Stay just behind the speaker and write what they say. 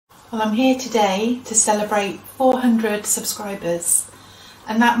Well, I'm here today to celebrate 400 subscribers,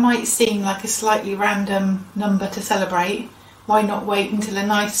 and that might seem like a slightly random number to celebrate. Why not wait until a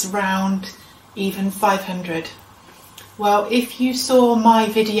nice round even 500? Well, if you saw my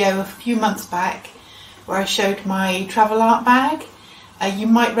video a few months back where I showed my travel art bag, you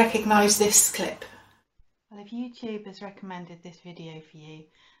might recognise this clip. Well, if YouTube has recommended this video for you,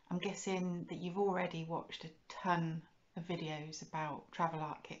 I'm guessing that you've already watched a ton of videos about travel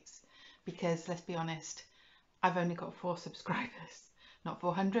art kits, because let's be honest, I've only got 4 subscribers. Not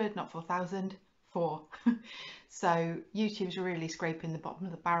 400, not 4,000, 4. So YouTube's really scraping the bottom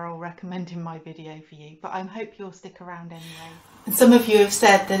of the barrel recommending my video for you, but I hope you'll stick around anyway. And some of you have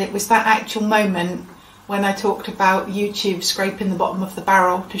said that it was that actual moment when I talked about YouTube scraping the bottom of the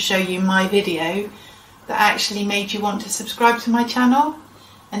barrel to show you my video that actually made you want to subscribe to my channel.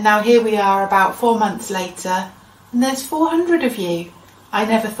 And now here we are about 4 months later, and there's 400 of you. I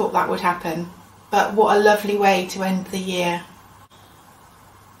never thought that would happen, but what a lovely way to end the year.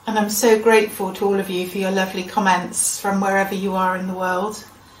 And I'm so grateful to all of you for your lovely comments from wherever you are in the world.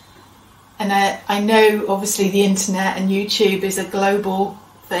 And I know obviously the internet and YouTube is a global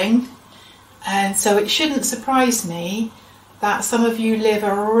thing, and so it shouldn't surprise me that some of you live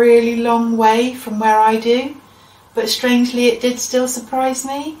a really long way from where I do, but strangely it did still surprise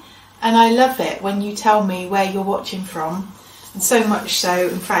me, and I love it when you tell me where you're watching from. And so much so,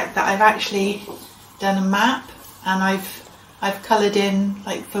 in fact, that I've actually done a map, and I've coloured in,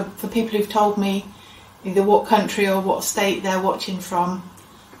 like for people who've told me either what country or what state they're watching from,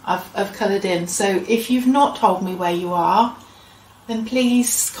 I've coloured in. So if you've not told me where you are, then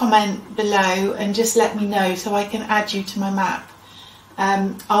please comment below and just let me know so I can add you to my map.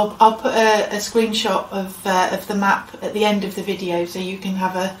 I'll put a screenshot of the map at the end of the video so you can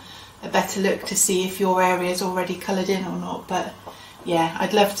have a better look to see if your area is already coloured in or not. But yeah,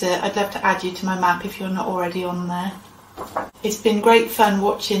 I'd love to add you to my map if you're not already on there. It's been great fun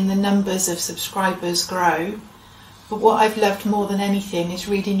watching the numbers of subscribers grow, but what I've loved more than anything is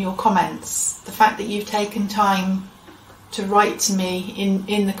reading your comments. The fact that you've taken time to write to me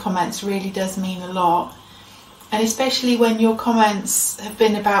in the comments really does mean a lot, and especially when your comments have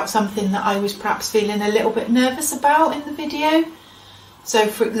been about something that I was perhaps feeling a little bit nervous about in the video. So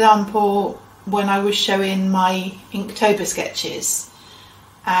for example, when I was showing my Inktober sketches,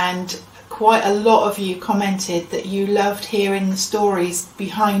 and quite a lot of you commented that you loved hearing the stories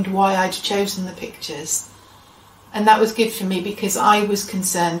behind why I'd chosen the pictures. And that was good for me because I was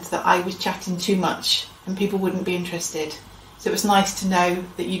concerned that I was chatting too much and people wouldn't be interested. So it was nice to know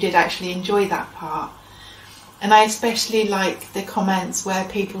that you did actually enjoy that part. And I especially like the comments where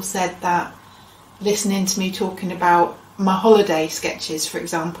people said that listening to me talking about my holiday sketches, for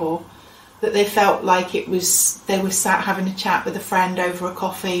example, that they felt like they were sat having a chat with a friend over a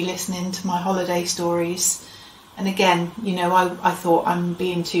coffee listening to my holiday stories. And again, you know, I thought I'm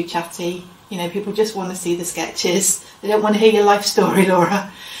being too chatty. You know, people just want to see the sketches. They don't want to hear your life story,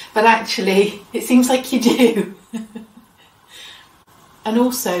 Laura. But actually, it seems like you do. And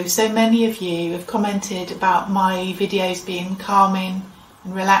also, so many of you have commented about my videos being calming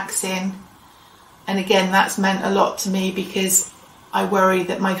and relaxing. And again, that's meant a lot to me because I worry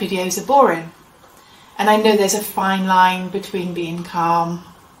that my videos are boring. And I know there's a fine line between being calm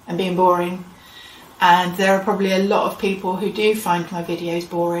and being boring. And there are probably a lot of people who do find my videos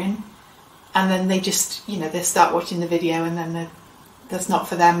boring. And then they just, you know, they start watching the video and then that's not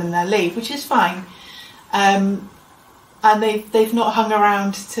for them and they'll leave, which is fine. And they've not hung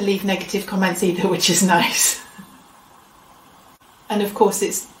around to leave negative comments either, which is nice. And of course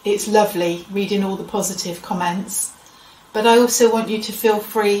it's lovely reading all the positive comments, but I also want you to feel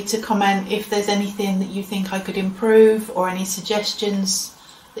free to comment if there's anything that you think I could improve or any suggestions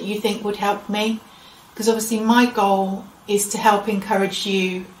that you think would help me, because obviously my goal is to help encourage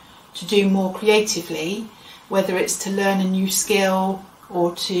you to do more creatively, whether it's to learn a new skill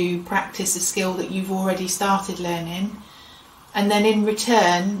or to practice a skill that you've already started learning. And then in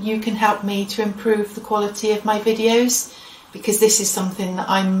return, you can help me to improve the quality of my videos, because this is something that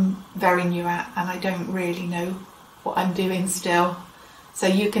I'm very new at and I don't really know what I'm doing still. So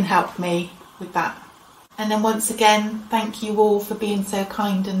you can help me with that. And then once again, thank you all for being so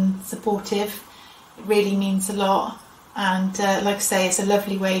kind and supportive. It really means a lot. And like I say, it's a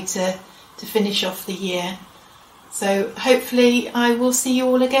lovely way to finish off the year. So hopefully I will see you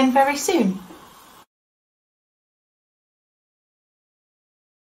all again very soon.